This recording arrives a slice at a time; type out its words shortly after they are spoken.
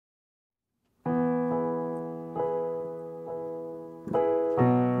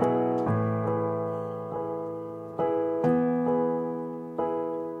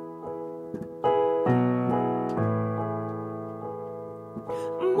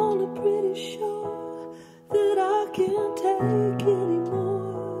only pretty sure that I can't take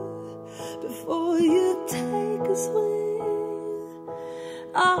anymore. Before you take a swing,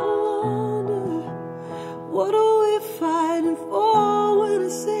 I wonder, what are we fighting for? When I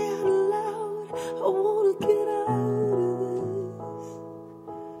say out loud, I wanna get out of this.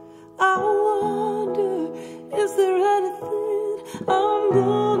 I wonder, is there anything I'm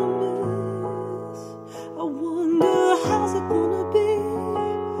gonna miss? I wonder, how's it gonna be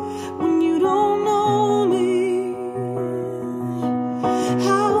when you don't know me?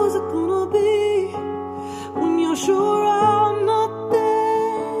 How's it gonna be when you're sure I'm not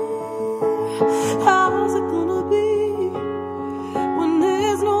there? How's it gonna be when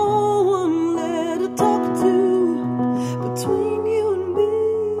there's no one there to talk to between you and me?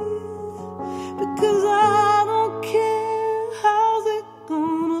 Because I don't care, how's it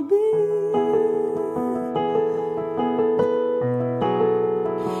gonna be?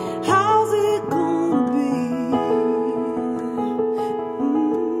 How's it gonna be?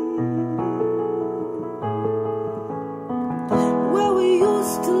 Where we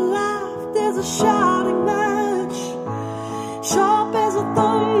used to laugh, there's a shouting match, sharp as a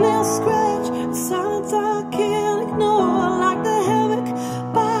thumbnail scratch, a silence I can't ignore, like the hammock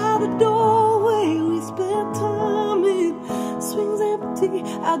by the doorway we spent time in. Swings empty,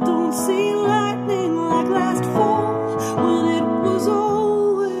 I don't see lightning like last fall, when it was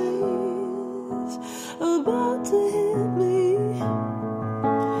always about to hit me.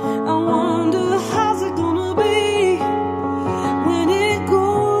 I wonder, how's it gonna be when it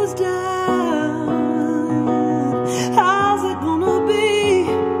goes down? How's it gonna be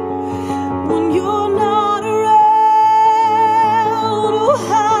when you're not around? Oh,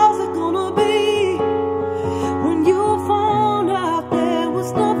 how's it gonna be when you found out there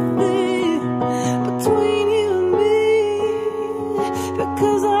was nothing between you and me?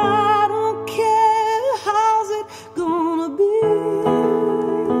 Because I